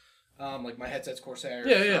is like my headset's Corsair,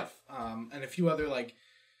 stuff. And a few other like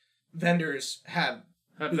vendors have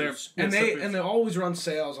booths, and they always run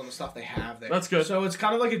sales on the stuff they have there. That's good. So it's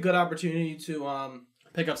kind of like a good opportunity to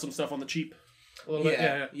pick up some stuff on the cheap. A little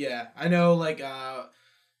bit. Yeah. I know like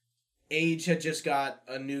Age had just got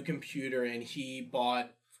a new computer and he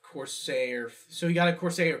bought Corsair. So he got a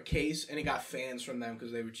Corsair case and he got fans from them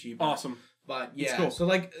because they were cheaper. Awesome. But yeah, cool. So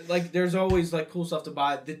like there's always like cool stuff to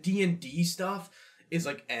buy. The D&D stuff is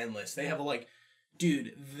like endless. They have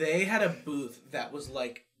they had a booth that was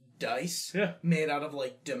like dice. Yeah. Made out of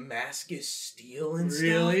like Damascus steel and stuff.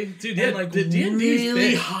 Really? Dude, and like D&D's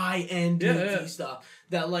really big. high end D&D stuff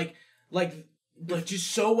that like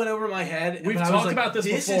just so went over my head. We've but I was talked like, about this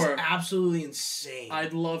before. This is absolutely insane.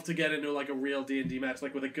 I'd love to get into like a real D&D match,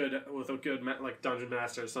 like with a good like dungeon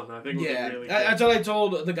master or something. I think it would be really cool. That's what I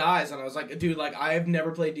told the guys, and I was like, dude, like I have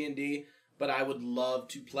never played D&D, but I would love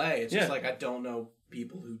to play. It's just like I don't know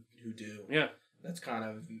people who do. Yeah. That's kind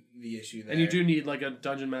of the issue there. And you do need like a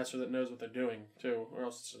dungeon master that knows what they're doing too, or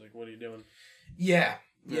else it's like, what are you doing? Yeah,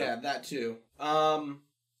 that too.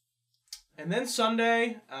 And then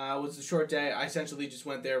Sunday was a short day. I essentially just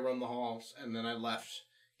went there, roamed the halls, and then I left,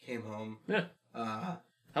 came home. Yeah. How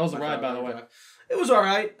was the ride, by the way? It was all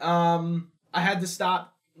right. I had to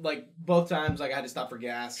stop like both times. Like I had to stop for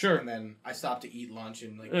gas. Sure. And then I stopped to eat lunch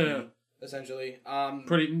and like eat, essentially.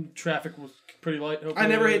 Traffic was pretty light. I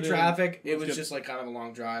never hit traffic. It was just like kind of a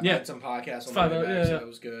long drive. Yeah. I had some podcasts on the way back, so it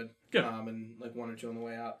was good. Good. And like 1 or 2 on the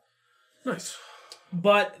way out. Nice.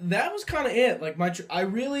 But that was kind of it. Like I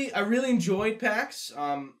really enjoyed PAX.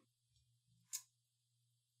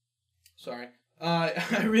 Sorry.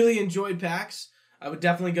 I really enjoyed PAX. I would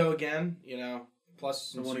definitely go again. You know,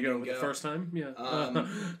 plus I want to go the first time. Yeah.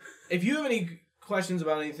 If you have any questions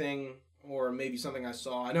about anything, or maybe something I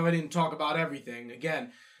saw, I know I didn't talk about everything.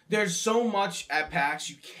 Again, there's so much at PAX,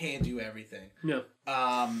 you can't do everything. Yeah.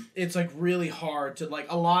 It's like really hard to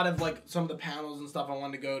like a lot of like some of the panels and stuff I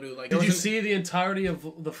wanted to go to. Like, did you see the entirety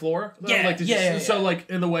of the floor? Yeah. Like, So like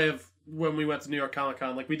in the way of when we went to New York Comic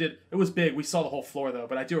Con, like we did, it was big. We saw the whole floor though,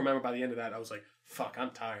 but I do remember by the end of that, I was like, "Fuck,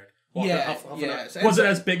 I'm tired." Was it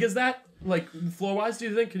as big as that? Like floor wise? Do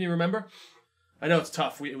you think? Can you remember? I know it's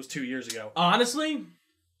tough. It was 2 years ago. Honestly,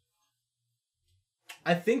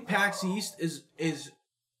 I think PAX East is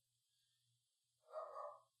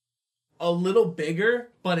a little bigger,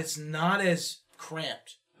 but it's not as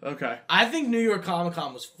cramped. Okay. I think New York Comic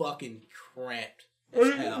Con was fucking cramped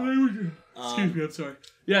as hell. Excuse me, I'm sorry.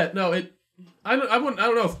 Yeah, no, I don't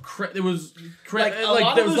know if it was like a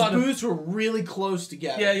lot of those booths were really close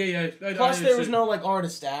together. Yeah. Plus, there was no like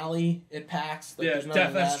Artist Alley at PAX. Like,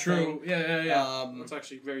 that's true. Yeah. That's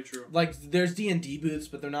actually very true. Like, there's D&D booths,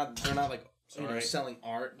 but they're not like selling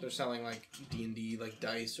art. They're selling like D&D like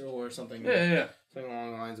dice or something. Yeah. Something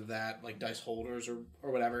along the lines of that, like dice holders or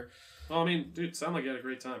whatever. Well, I mean, dude, it sounded like you had a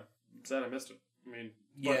great time. I'm sad I missed it. I mean,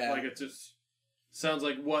 like it just sounds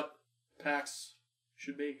like what PAX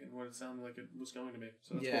should be and what it sounded like it was going to be.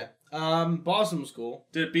 So that's cool. Boston was cool.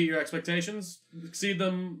 Did it beat your expectations? Exceed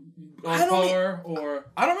them on par?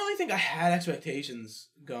 Or I don't really think I had expectations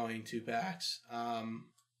going to PAX. I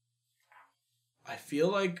feel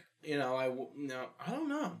like, I don't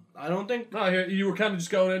know. I don't think... No, you were kind of just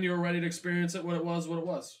going in, you were ready to experience it, what it was.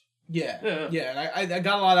 Yeah, and I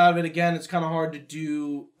got a lot out of it. Again, it's kind of hard to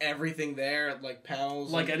do everything there, like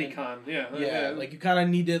panels. Like any con, yeah. Like, you kind of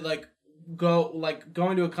need to, like,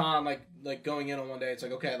 going to a con, like going in on one day, it's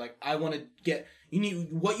like, okay, like, I want to get...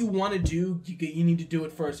 what you want to do, you need to do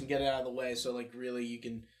it first and get it out of the way, so, like, really you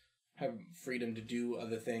can have freedom to do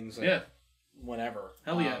other things, like, whenever.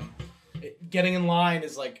 Hell yeah. Getting in line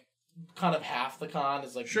is, like, kind of half the con,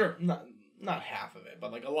 is, like... Sure. Not half of it,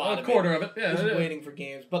 but like a quarter of it. Yeah, was waiting for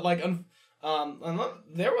games. But like,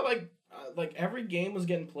 there were like every game was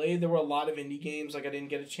getting played. There were a lot of indie games like I didn't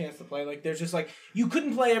get a chance to play. Like there's just like you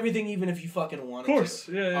couldn't play everything even if you fucking wanted to. Of course,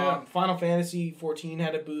 yeah. Final Fantasy 14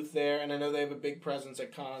 had a booth there, and I know they have a big presence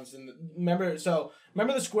at cons. And remember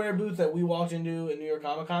the Square booth that we walked into at New York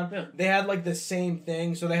Comic Con? Yeah. They had like the same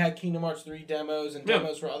thing. So they had Kingdom Hearts 3 demos and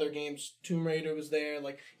demos for other games. Tomb Raider was there,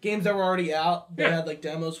 like games that were already out. They had like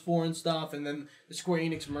demos for and stuff, and then the Square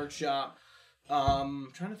Enix merch shop.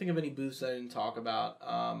 Trying to think of any booths I didn't talk about.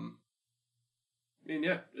 I mean,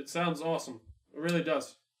 yeah, it sounds awesome. It really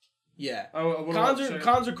does. Yeah,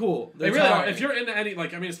 cons are cool. They really are. If you're into any,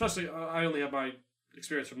 like, I mean, especially I only have my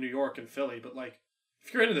experience from New York and Philly, but like,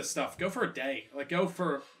 if you're into this stuff, go for a day. Like, go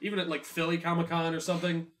for even at like Philly Comic Con or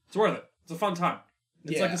something. It's worth it. It's a fun time.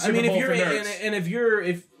 It's like the Super Bowl for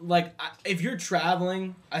nerds. if you're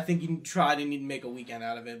traveling, I think you need to make a weekend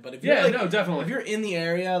out of it. But if you're definitely. If you're in the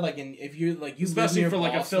area, like, and if you're like you especially live near for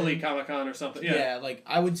like Boston, a Philly Comic Con or something, like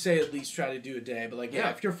I would say at least try to do a day. But like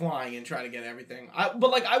if you're flying and try to get everything,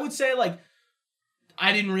 I would say like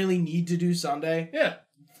I didn't really need to do Sunday. Yeah.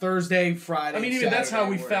 Thursday, Friday. I mean, even that's how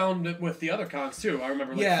we found it with the other cons too. I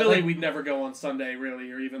remember, like Philly, we'd never go on Sunday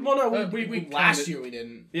really, or even. Well, no, we last year we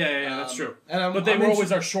didn't. Yeah, that's true. But they were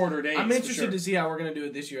always our shorter days. I'm interested to see how we're gonna do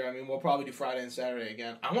it this year. I mean, we'll probably do Friday and Saturday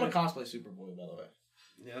again. I want to cosplay Superboy, by the way.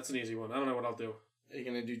 Yeah, that's an easy one. I don't know what I'll do. Are you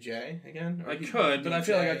gonna do Jay again? I could, but I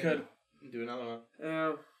feel like I could do another one.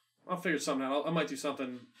 I'll figure something out. I might do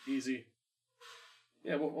something easy.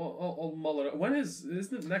 Yeah, I'll mull it up.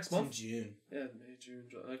 Isn't it next month? In June. Yeah, May, June,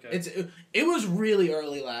 July. Okay. It was really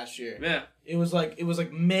early last year. Yeah. It was like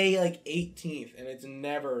May 18th, and it's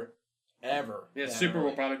never, ever. Yeah, Super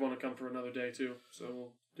will probably want to come for another day too.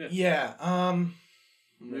 So yeah. Yeah.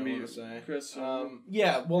 Maybe what to say, Chris.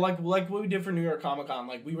 Yeah. Well, like what we did for New York Comic Con,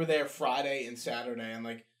 like we were there Friday and Saturday, and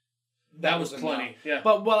like that was plenty. Enough. Yeah.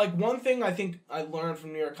 But like one thing I think I learned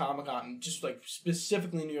from New York Comic Con, just like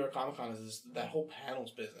specifically New York Comic Con, is that whole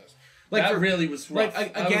panels business. Like that really was rough.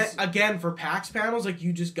 Like again for PAX panels, like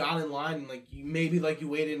you just got in line and like you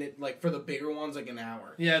waited it like for the bigger ones like an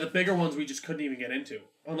hour. Yeah, the bigger ones we just couldn't even get into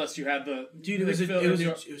unless you had the dude. It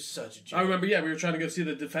was such a joke. I remember. Yeah, we were trying to go see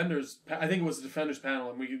the Defenders. I think it was the Defenders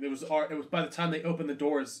panel, and it was by the time they opened the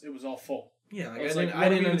doors, it was all full. Yeah, like, what are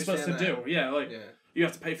we even supposed to do? Yeah, you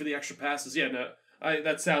have to pay for the extra passes. Yeah, no,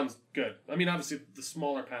 that sounds good. I mean, obviously the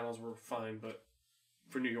smaller panels were fine, but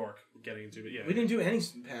for New York, getting into it, yeah. We didn't do any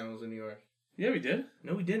panels in New York. Yeah, we did.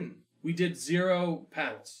 No, we didn't. We did 0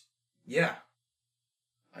 panels. Yeah.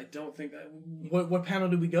 I don't think that... What panel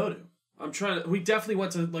did we go to? We definitely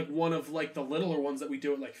went to, like, one of, like, the littler ones that we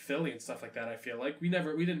do at, like, Philly and stuff like that, I feel like. We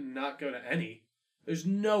did not go to any. There's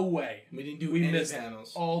no way. We didn't do any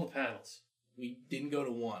panels. All the panels. We didn't go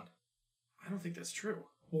to one. I don't think that's true.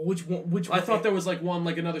 Well, which one? I thought there was, like, one,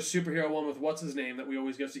 like, another superhero one with what's-his-name that we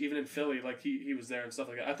always go to, even in Philly, like, he was there and stuff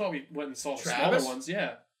like that. I thought we went and saw Travis? Smaller ones,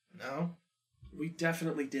 yeah. No. We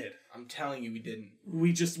definitely did. I'm telling you, we didn't.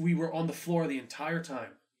 We were on the floor the entire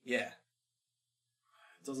time. Yeah.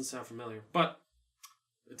 It doesn't sound familiar, but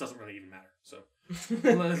it doesn't really even matter. So,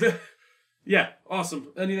 yeah, awesome.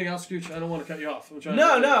 Anything else, Scooch? I don't want to cut you off.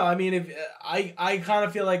 No. I mean, if I kind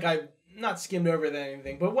of feel like I've not skimmed over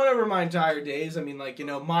anything, but went over my entire days. I mean, like, you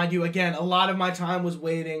know, mind you, again, a lot of my time was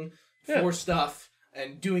waiting for stuff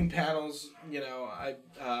and doing panels. You know,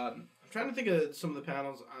 I'm trying to think of some of the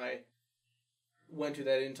panels I went to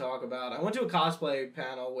that I didn't talk about. I went to a cosplay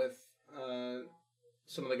panel with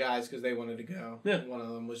some of the guys because they wanted to go. Yeah. One of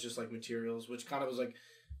them was just like materials, which kind of was like,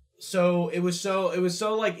 it was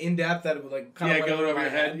so like in depth that it would like kind of go over my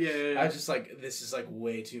head. Yeah. I was just like, this is like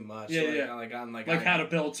way too much. Yeah. I'm like how to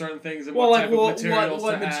build certain things and what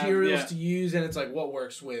materials to use, and it's like what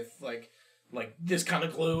works with like this kind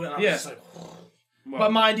of glue, and I'm just like, well,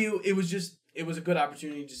 but mind you, it was a good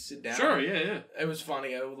opportunity to just sit down. Sure, yeah. It was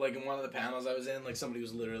funny. Like in one of the panels I was in, like somebody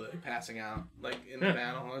was literally like, passing out like in the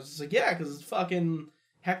panel. And I was just like, because it's fucking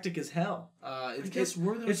hectic as hell.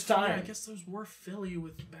 It's tiring. I guess those were Philly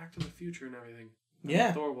with Back to the Future and everything.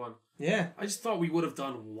 Yeah. Thor one. Yeah. I just thought we would have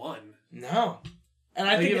done one. No. And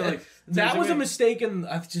I think that was a mistake in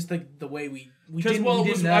just like the way we didn't know.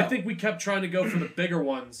 I think we kept trying to go for the bigger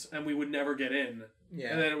ones and we would never get in. Yeah.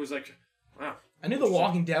 And then it was like, wow. I knew the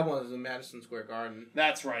Walking Dead one was in Madison Square Garden.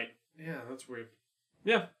 That's right. Yeah, that's weird.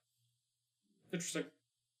 Yeah. Interesting.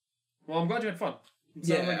 Well, I'm glad you had fun.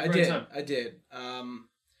 I did.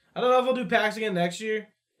 I don't know if I'll do PAX again next year.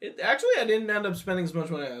 I didn't end up spending as much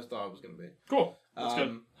money as I thought it was going to be. Cool. That's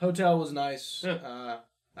good. Hotel was nice. Yeah.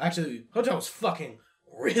 Actually, hotel was fucking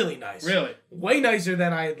really nice. Really? Way nicer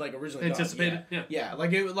than I had like originally anticipated. Thought. Yeah.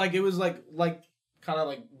 It was like kind of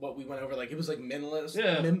like what we went over. Like it was like minimalist.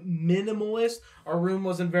 Yeah. Minimalist. Our room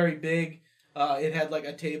wasn't very big. It had like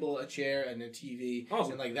a table, a chair, and a TV.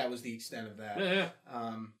 Awesome. And like that was the extent of that. Yeah.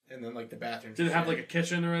 And then like the bathroom. Did it have like a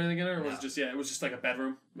kitchen or anything in it, or was it just it was just like a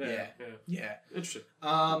bedroom? Yeah. Interesting.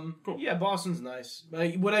 Cool. Yeah, Boston's nice.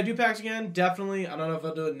 Would I do PAX again? Definitely. I don't know if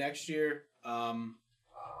I'll do it next year.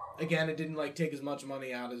 Again, it didn't like take as much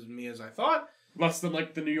money out as me as I thought. Less than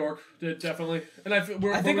like the New York did, definitely. And I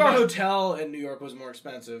think our hotel in New York was more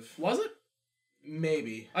expensive. Was it?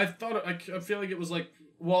 Maybe. I thought I feel like it was like.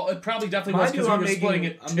 Well, it probably definitely was because we were splitting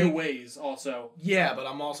it two ways. Also. Yeah, but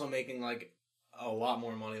I'm also making like a lot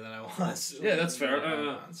more money than I was. Yeah, that's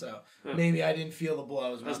fair. So maybe I didn't feel the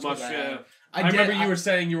blow as much. Yeah. I remember you were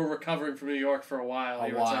saying you were recovering from New York for a while.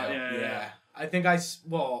 Yeah. I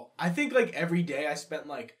think like every day I spent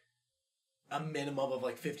like a minimum of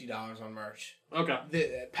like $50 on merch. Okay.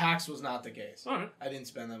 The PAX was not the case. All right. I didn't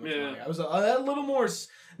spend that much money. I was a little more,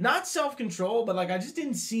 not self-control, but like I just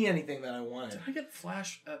didn't see anything that I wanted. Did I get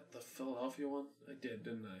Flash at the Philadelphia one? I did,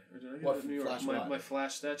 didn't I? Or did I get it at New York? Flash my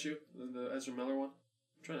Flash statue? The Ezra Miller one?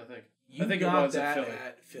 I'm trying to think. I think it was that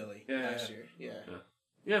at Philly last year.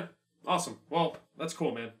 Yeah. Awesome. Well, that's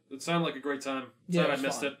cool, man. It sounded like a great time. Sorry I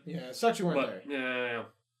missed it. Yeah, such you weren't there. Yeah.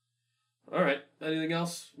 All right. Anything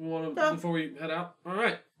else we want to before we head out? All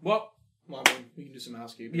right. Well, I mean, we can do some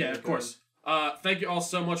housekeeping. Yeah, of course. Thank you all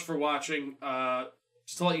so much for watching.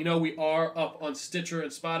 Just to let you know, we are up on Stitcher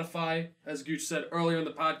and Spotify. As Gooch said earlier in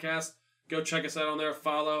the podcast, go check us out on there.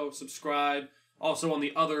 Follow, subscribe. Also on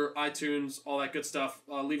the other iTunes, all that good stuff.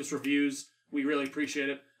 Leave us reviews. We really appreciate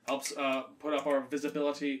it. Helps put up our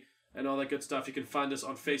visibility and all that good stuff. You can find us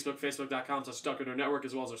on Facebook, facebook.com/DuckOwnerNetwork,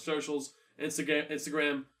 as well as our socials,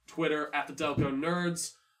 Instagram, Twitter,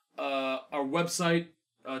 @TheDelcoNerds. Our website,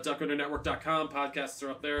 DuckOwnerNetwork.com. Podcasts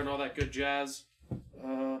are up there and all that good jazz.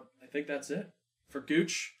 I think that's it. For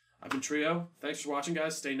Gooch, I've been Trio. Thanks for watching,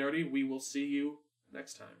 guys. Stay nerdy. We will see you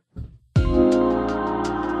next time.